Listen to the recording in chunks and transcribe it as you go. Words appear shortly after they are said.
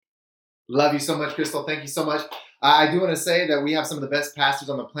Love you so much, Crystal. Thank you so much. I do want to say that we have some of the best pastors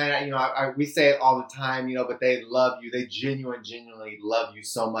on the planet. We say it all the time, but they love you. They genuinely love you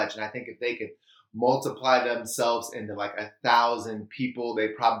so much. And I think if they could multiply themselves into like 1,000 people, they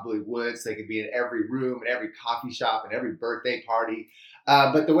probably would. So they could be in every room, in every coffee shop, and every birthday party.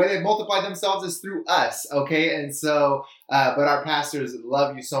 But the way they multiply themselves is through us, okay? And so, but our pastors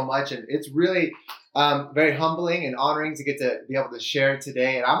love you so much. And it's really very humbling and honoring to get to be able to share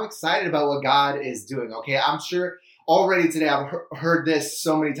today. And I'm excited about what God is doing, okay? I'm sure already today I've heard this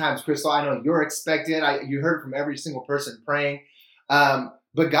so many times. Crystal, I know you're expected. You heard from every single person praying.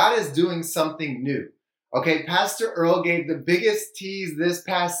 But God is doing something new. Okay, Pastor Earl gave the biggest tease this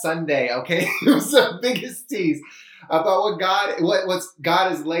past Sunday, okay? It was the biggest tease about what God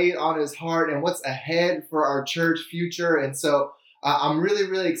has laid on his heart and what's ahead for our church future. And so I'm really,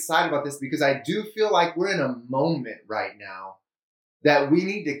 really excited about this because I do feel like we're in a moment right now that we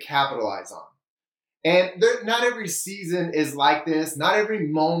need to capitalize on. And not every season is like this. Not every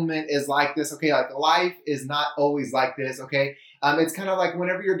moment is like this, okay? Like life is not always like this, okay? It's kind of like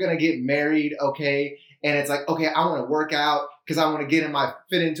whenever you're going to get married, okay? And it's like, okay, I want to work out because I want to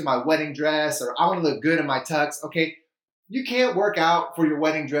fit into my wedding dress, or I want to look good in my tux, okay? You can't work out for your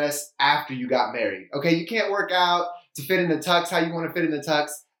wedding dress after you got married, okay? You can't work out to fit in the tux how you want to fit in the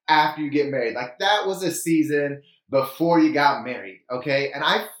tux after you get married. Like that was a season before you got married, okay? And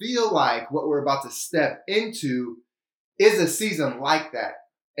I feel like what we're about to step into is a season like that.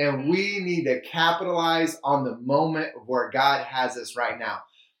 And we need to capitalize on the moment of where God has us right now.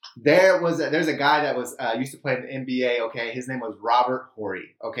 There's a guy that was used to play in the NBA, okay? His name was Robert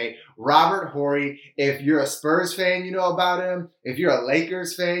Horry, okay? Robert Horry, if you're a Spurs fan, you know about him. If you're a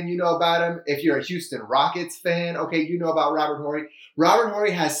Lakers fan, you know about him. If you're a Houston Rockets fan, okay, you know about Robert Horry. Robert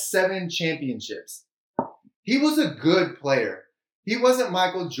Horry has 7 championships. He was a good player. He wasn't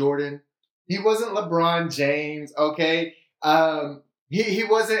Michael Jordan. He wasn't LeBron James, okay? He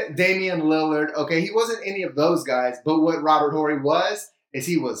wasn't Damian Lillard, okay? He wasn't any of those guys. But what Robert Horry was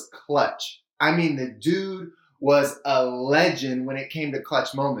he was clutch. I mean, the dude was a legend when it came to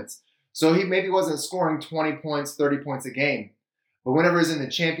clutch moments. So he maybe wasn't scoring 20 points, 30 points a game. But whenever he's in the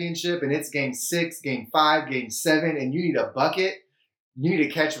championship and it's game 6, game 5, game 7, and you need a bucket, you need to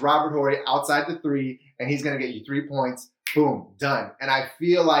catch Robert Horry outside the 3, and he's going to get you 3 points. Boom, done. And I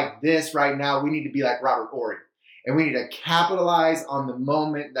feel like this right now, we need to be like Robert Horry. And we need to capitalize on the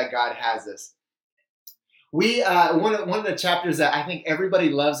moment that God has us. One of the chapters that I think everybody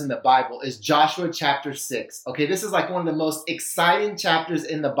loves in the Bible is Joshua chapter 6. Okay, this is like one of the most exciting chapters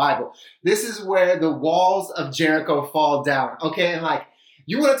in the Bible. This is where the walls of Jericho fall down. Okay, and like,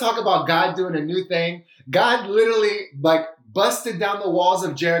 you want to talk about God doing a new thing? God literally like busted down the walls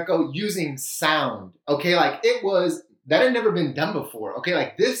of Jericho using sound. Okay, like that had never been done before. Okay,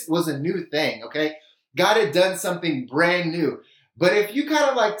 like this was a new thing. Okay, God had done something brand new. But if you kind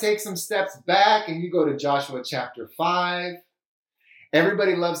of like take some steps back and you go to Joshua chapter 5,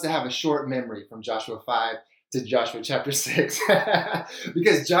 everybody loves to have a short memory from Joshua 5 to Joshua chapter 6.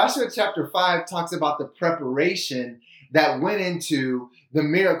 Because Joshua chapter 5 talks about the preparation that went into the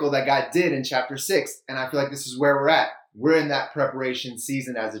miracle that God did in chapter 6. And I feel like this is where we're at. We're in that preparation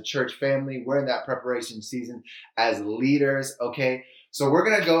season as a church family. We're in that preparation season as leaders, okay? So we're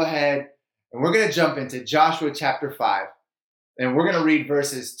going to go ahead and we're going to jump into Joshua chapter 5. And we're going to read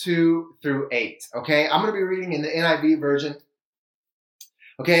verses 2 through 8, okay? I'm going to be reading in the NIV version.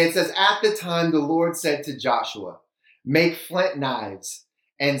 Okay, it says, "At the time the Lord said to Joshua, 'Make flint knives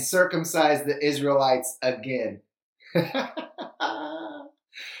and circumcise the Israelites again.'"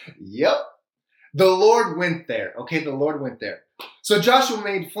 Yep. The Lord went there. Okay, the Lord went there. So Joshua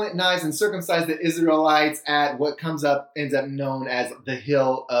made flint knives and circumcised the Israelites at what ends up known as the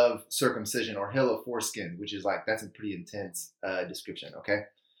hill of circumcision, or hill of foreskin, which is like, that's a pretty intense description, okay?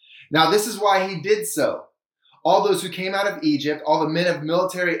 Now this is why he did so. All those who came out of Egypt, all the men of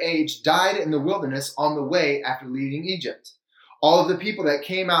military age, died in the wilderness on the way after leaving Egypt. All of the people that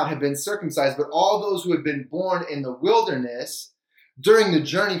came out had been circumcised, but all those who had been born in the wilderness during the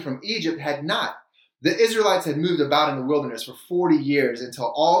journey from Egypt had not. The Israelites had moved about in the wilderness for 40 years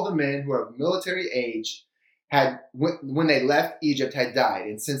until all the men who are of military age when they left Egypt, had died,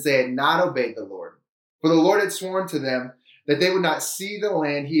 and since they had not obeyed the Lord. For the Lord had sworn to them that they would not see the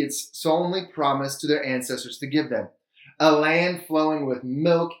land he had solemnly promised to their ancestors to give them, a land flowing with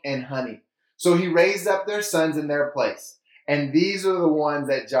milk and honey. So he raised up their sons in their place, and these are the ones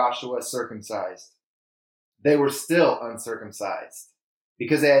that Joshua circumcised. They were still uncircumcised,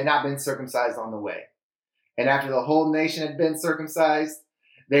 because they had not been circumcised on the way. And after the whole nation had been circumcised,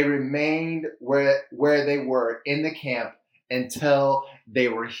 they remained where they were in the camp until they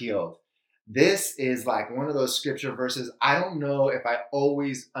were healed. this is like one of those scripture verses. I don't know if I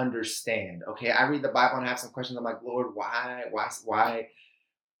always understand. Okay. I read the Bible and have some questions. I'm like, Lord, why?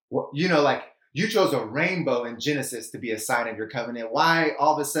 What, like you chose a rainbow in Genesis to be a sign of your covenant. Why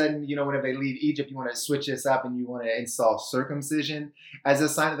all of a sudden, whenever they leave Egypt, you want to switch this up and you want to install circumcision as a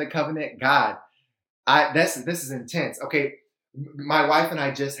sign of the covenant? God, this is intense. Okay. My wife and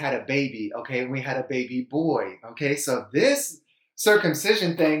I just had a baby. Okay. And we had a baby boy. Okay. So this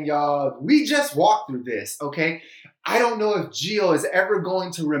circumcision thing, y'all, we just walked through this. Okay. I don't know if Gio is ever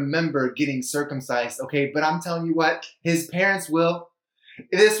going to remember getting circumcised. Okay. But I'm telling you what, his parents will.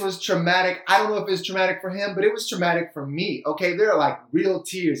 This was traumatic. I don't know if it's traumatic for him, but it was traumatic for me. Okay, there are like real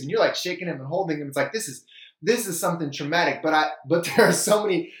tears, and you're like shaking him and holding him. It's like this is something traumatic. But there are so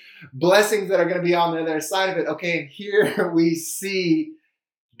many blessings that are going to be on the other side of it. Okay, and here we see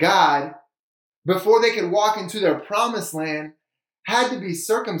God, before they could walk into their promised land, had to be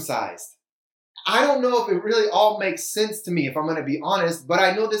circumcised. I don't know if it really all makes sense to me, if I'm going to be honest, but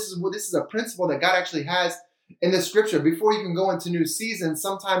I know this is a principle that God actually has in the scripture. Before you can go into new seasons,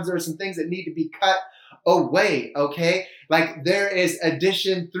 sometimes there are some things that need to be cut away, okay? Like there is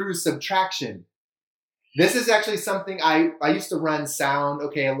addition through subtraction. This is actually something I used to run sound,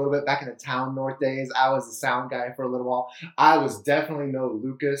 okay, a little bit back in the Town North days. I was a sound guy for a little while. I was definitely no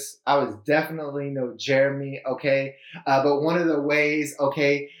Lucas. I was definitely no Jeremy, okay? But one of the ways,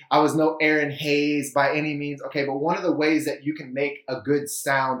 okay, I was no Aaron Hayes by any means, okay? But one of the ways that you can make a good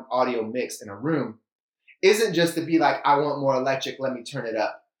sound audio mix in a room isn't just to be like, I want more electric, let me turn it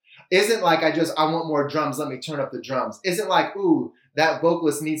up. Isn't like I want more drums, let me turn up the drums. Isn't like, ooh, that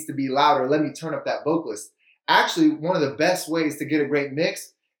vocalist needs to be louder, let me turn up that vocalist. Actually, one of the best ways to get a great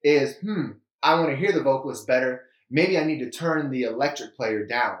mix is, I want to hear the vocalist better. Maybe I need to turn the electric player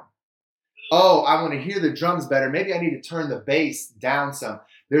down. Oh, I want to hear the drums better. Maybe I need to turn the bass down some.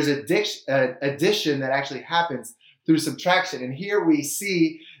 There's addition that actually happens through subtraction. And here we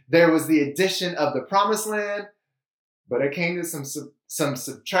see there was the addition of the promised land, but it came to some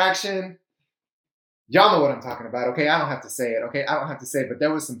subtraction. Y'all know what I'm talking about, okay? I don't have to say it, okay? I don't have to say it, but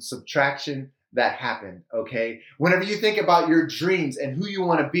there was some subtraction that happened, okay? Whenever you think about your dreams and who you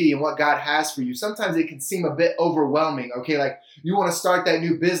want to be and what God has for you, sometimes it can seem a bit overwhelming, okay? Like you want to start that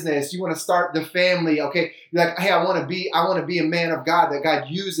new business, you want to start the family, okay? You're like, hey, I want to be a man of God that God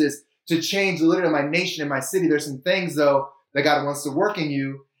uses to change literally my nation and my city. There's some things though that God wants to work in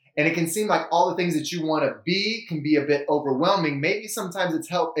you. And it can seem like all the things that you want to be can be a bit overwhelming. Maybe sometimes it's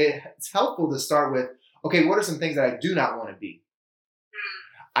helpful to start with, okay, what are some things that I do not want to be?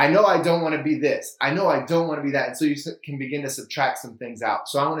 I know I don't want to be this. I know I don't want to be that. And so you can begin to subtract some things out.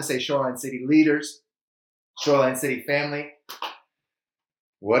 So I want to say, Shoreline City leaders, Shoreline City family,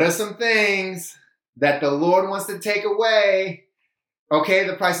 what are some things that the Lord wants to take away? Okay,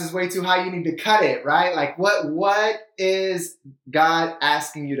 the price is way too high. You need to cut it, right? Like what is God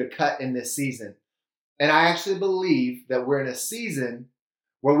asking you to cut in this season? And I actually believe that we're in a season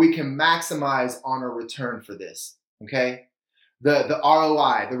where we can maximize on a return for this, okay? The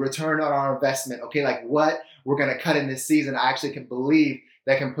ROI, the return on our investment, okay? Like what we're going to cut in this season, I actually can believe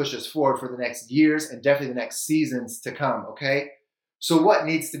that can push us forward for the next years and definitely the next seasons to come, okay? So what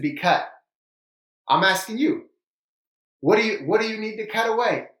needs to be cut? I'm asking you. What do you need to cut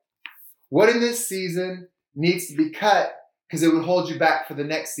away? What in this season needs to be cut because it would hold you back for the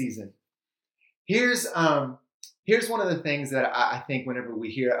next season? Here's one of the things that I think whenever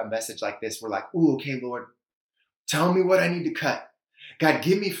we hear a message like this, we're like, ooh, okay, Lord, tell me what I need to cut. God,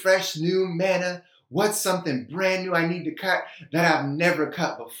 give me fresh new manna. What's something brand new I need to cut that I've never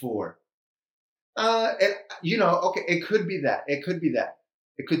cut before? Okay, it could be that. It could be that.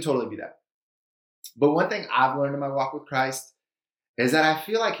 It could totally be that. But one thing I've learned in my walk with Christ is that I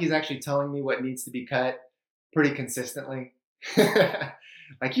feel like he's actually telling me what needs to be cut pretty consistently.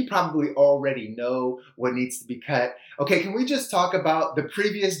 Like you probably already know what needs to be cut. Okay, can we just talk about the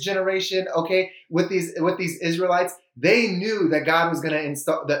previous generation? Okay, with these Israelites, they knew that God was going to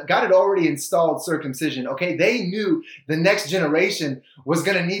install, that God had already installed circumcision. Okay, they knew the next generation was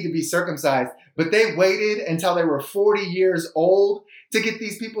going to need to be circumcised, but they waited until they were 40 years old to get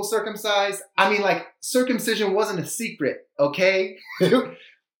these people circumcised. I mean, like circumcision wasn't a secret. Okay,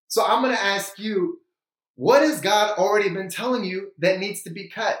 so I'm going to ask you, what has God already been telling you that needs to be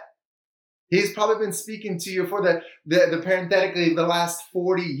cut? He's probably been speaking to you for the parenthetically the last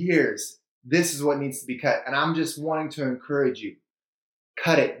 40 years. This is what needs to be cut. And I'm just wanting to encourage you.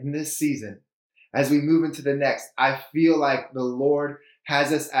 Cut it in this season. As we move into the next, I feel like the Lord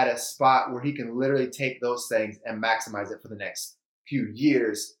has us at a spot where he can literally take those things and maximize it for the next few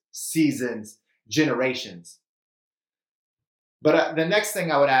years, seasons, generations. But the next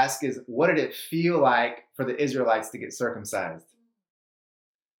thing I would ask is, what did it feel like for the Israelites to get circumcised?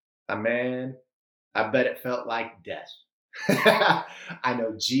 Man, I bet it felt like death. I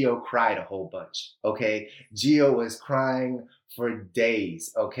know Gio cried a whole bunch. Okay. Gio was crying for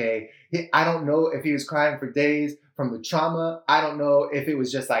days. Okay. I don't know if he was crying for days from the trauma. I don't know if it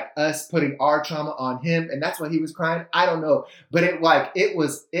was just like us putting our trauma on him and that's why he was crying. I don't know. But it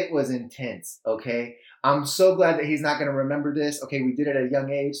was intense. Okay. I'm so glad that he's not going to remember this. Okay. We did it at a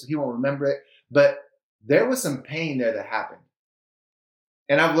young age, so he won't remember it. But there was some pain there that happened.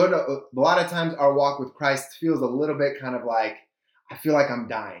 And I've learned a lot of times our walk with Christ feels a little bit kind of like, I feel like I'm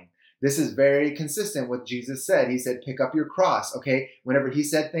dying. This is very consistent with what Jesus said. He said, pick up your cross, okay? Whenever he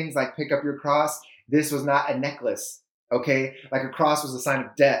said things like pick up your cross, this was not a necklace, okay? Like a cross was a sign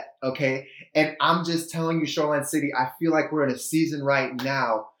of death, okay? And I'm just telling you, Shoreline City, I feel like we're in a season right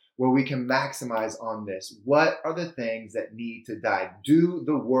now where we can maximize on this. What are the things that need to die? Do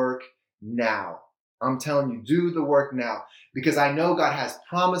the work now. I'm telling you, do the work now, because I know God has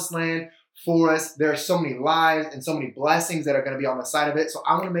promised land for us. There are so many lives and so many blessings that are going to be on the side of it. So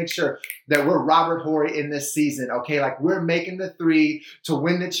I want to make sure that we're Robert Horry in this season, okay? Like we're making the 3 to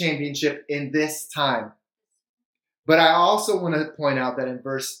win the championship in this time. But I also want to point out that in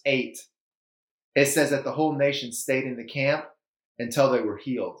verse 8, it says that the whole nation stayed in the camp until they were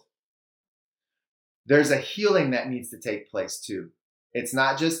healed. There's a healing that needs to take place too. It's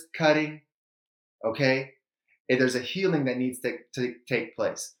not just cutting. Okay? There's a healing that needs to take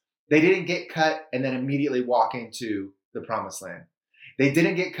place. They didn't get cut and then immediately walk into the promised land. They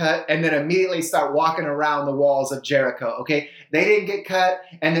didn't get cut and then immediately start walking around the walls of Jericho. Okay? They didn't get cut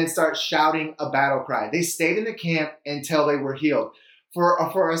and then start shouting a battle cry. They stayed in the camp until they were healed. For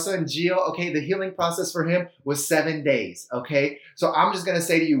our son Gio, okay, the healing process for him was 7 days. Okay? So I'm just going to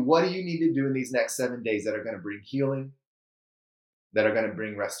say to you, what do you need to do in these next 7 days that are going to bring healing, that are going to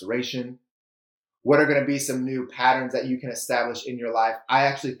bring restoration? What are going to be some new patterns that you can establish in your life? I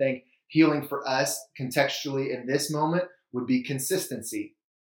actually think healing for us contextually in this moment would be consistency.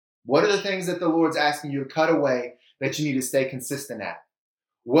 What are the things that the Lord's asking you to cut away that you need to stay consistent at?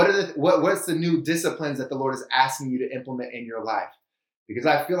 What's the new disciplines that the Lord is asking you to implement in your life? Because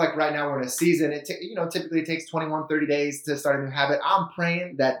I feel like right now we're in a season, typically it takes 21, 30 days to start a new habit. I'm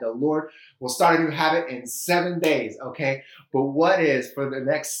praying that the Lord will start a new habit in 7 days, okay? But what is for the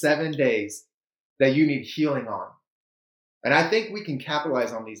next 7 days that you need healing on? And I think we can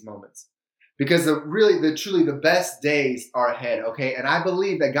capitalize on these moments because truly the best days are ahead, okay? And I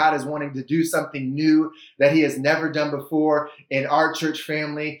believe that God is wanting to do something new that he has never done before in our church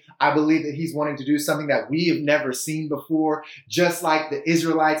family. I believe that he's wanting to do something that we have never seen before, just like the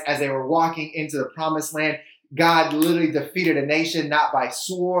Israelites as they were walking into the promised land. God literally defeated a nation, not by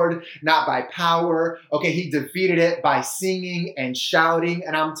sword, not by power. Okay, he defeated it by singing and shouting.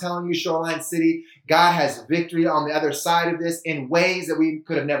 And I'm telling you, Shoreline City, God has victory on the other side of this in ways that we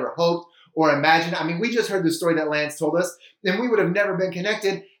could have never hoped or imagined. I mean, we just heard the story that Lance told us, and we would have never been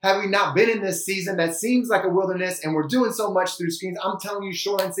connected had we not been in this season that seems like a wilderness, and we're doing so much through screens. I'm telling you,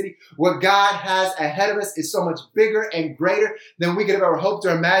 Shoreline City, what God has ahead of us is so much bigger and greater than we could have ever hoped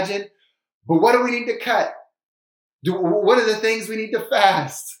or imagined. But what do we need to cut? What are the things we need to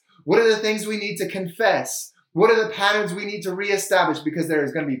fast? What are the things we need to confess? What are the patterns we need to reestablish? Because there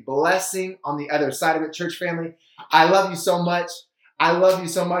is going to be blessing on the other side of it, church family. I love you so much. I love you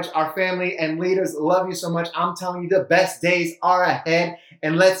so much. Our family and leaders love you so much. I'm telling you, the best days are ahead.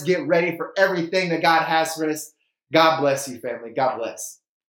 And let's get ready for everything that God has for us. God bless you, family. God bless.